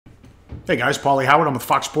Hey guys, Pauly Howard. I'm with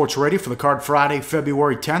Fox Sports Radio for the card Friday,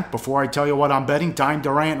 February 10th. Before I tell you what I'm betting, time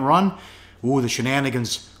Durant run. Ooh, the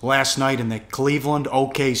shenanigans last night in the Cleveland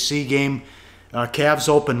OKC game. Cavs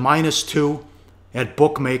open -2 at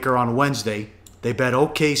Bookmaker on Wednesday. They bet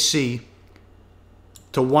OKC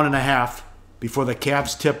to 1.5 before the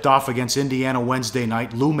Cavs tipped off against Indiana Wednesday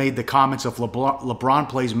night. Lou made the comments if LeBron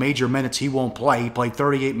plays major minutes, he won't play. He played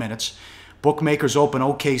 38 minutes. Bookmakers open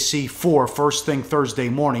OKC 4 first thing Thursday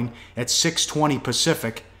morning at 6:20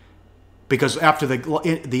 Pacific, because after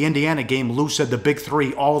the Indiana game, Lou said the big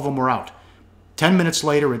three, all of them were out. 10 minutes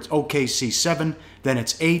later, it's OKC 7, then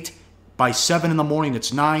it's 8. By 7 in the morning,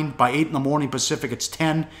 it's 9. By 8 in the morning Pacific, it's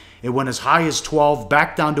 10. It went as high as 12,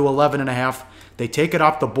 back down to 11.5. They take it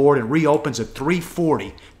off the board. It reopens at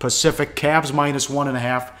 3:40 Pacific. Cavs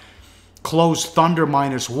 -1.5. Close Thunder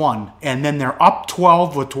 -1, and then they're up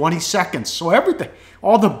 12 with 20 seconds. So everything,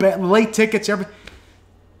 all the late tickets, everything.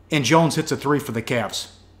 And Jones hits a 3 for the Cavs,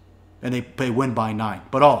 and they win by 9.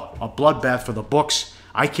 But a bloodbath for the books.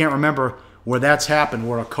 I can't remember where that's happened,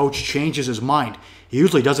 where a coach changes his mind. He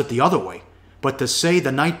usually does it the other way. But to say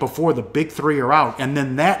the night before the big three are out, and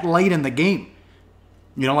then that late in the game,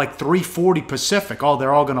 like 3:40 Pacific,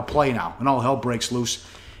 they're all going to play now, and all hell breaks loose,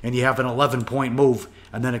 and you have an 11-point move,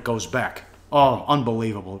 and then it goes back.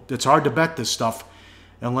 Unbelievable. It's hard to bet this stuff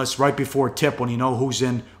unless right before tip when you know who's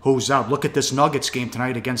in, who's out. Look at this Nuggets game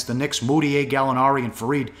tonight against the Knicks. Moutier, Gallinari, and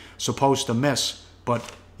Fareed supposed to miss. But,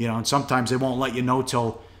 and sometimes they won't let you know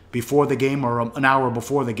till before the game or an hour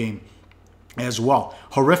before the game as well.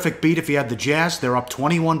 Horrific beat if you had the Jazz. They're up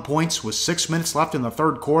 21 points with 6 minutes left in the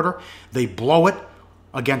third quarter. They blow it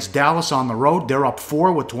against Dallas on the road. They're up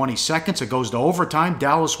 4 with 20 seconds. It goes to overtime.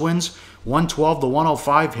 Dallas wins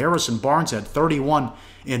 112-105. Harrison Barnes had 31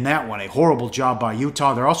 in that one. A horrible job by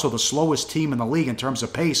Utah. They're also the slowest team in the league in terms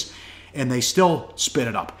of pace, and they still spit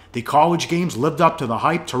it up. The college games lived up to the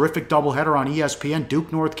hype. Terrific doubleheader on ESPN.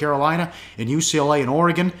 Duke, North Carolina, and UCLA and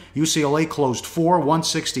Oregon. UCLA closed 4,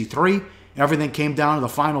 163. Everything came down to the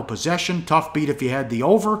final possession. Tough beat if you had the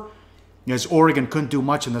over, as Oregon couldn't do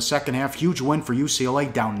much in the second half. Huge win for UCLA,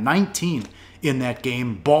 down 19 in that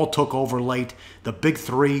game. Ball took over late. The big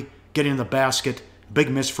three getting in the basket. Big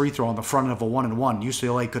missed free throw on the front of a 1-and-1.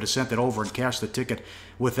 UCLA could have sent it over and cashed the ticket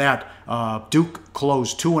with that. Duke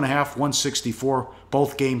closed 2.5, 164.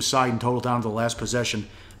 Both games side and total down to the last possession.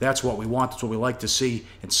 That's what we want. That's what we like to see.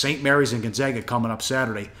 And St. Mary's and Gonzaga coming up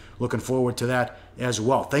Saturday. Looking forward to that as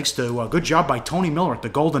well. Thanks to good job by Tony Miller at the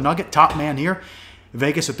Golden Nugget, top man here.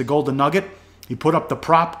 Vegas at the Golden Nugget. He put up the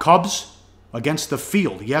prop Cubs against the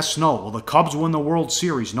field. Yes, no. Will the Cubs win the World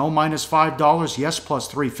Series? No, -$5. Yes,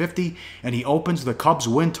 +350. And he opens the Cubs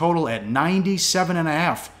win total at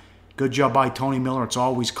 97.5. Good job by Tony Miller. It's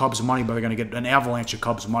always Cubs money, but they're going to get an avalanche of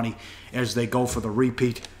Cubs money as they go for the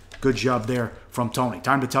repeat. Good job there from Tony.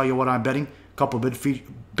 Time to tell you what I'm betting. A couple of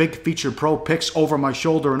big featured pro picks over my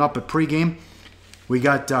shoulder and up at pregame. We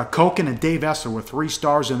got Koken and Dave Esser with 3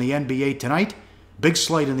 stars in the NBA tonight. Big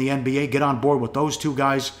slate in the NBA. Get on board with those two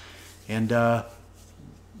guys and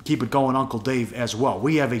keep it going, Uncle Dave, as well.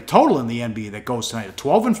 We have a total in the NBA that goes tonight, a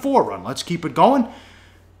 12-4 run. Let's keep it going.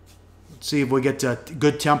 Let's see if we get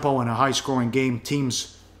good tempo and a high-scoring game.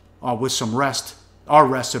 Teams with some rest are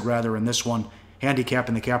rested, rather, in this one.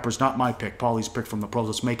 Handicapping the Cappers, not my pick. Pauly's pick from the pros.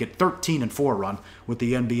 Let's make it 13-4 run with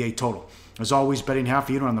the NBA total. As always, betting half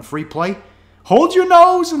a unit on the free play. Hold your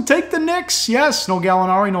nose and take the Knicks. Yes, no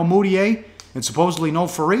Gallinari, no Moutier, and supposedly no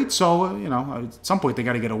Fareed. So, at some point they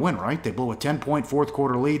got to get a win, right? They blew a 10-point fourth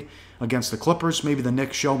quarter lead against the Clippers. Maybe the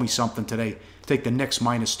Knicks show me something today. Take the Knicks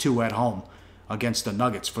 -2 at home against the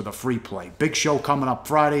Nuggets for the free play. Big show coming up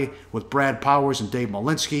Friday with Brad Powers and Dave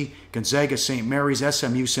Malinsky. Gonzaga, St. Mary's,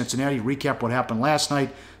 SMU, Cincinnati. Recap what happened last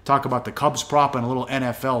night. Talk about the Cubs prop and a little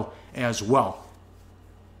NFL as well.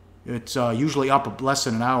 It's usually up less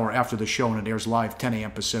than an hour after the show, and it airs live 10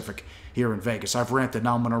 a.m. Pacific here in Vegas. I've ranted.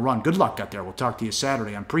 Now I'm going to run. Good luck out there. We'll talk to you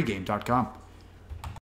Saturday on pregame.com.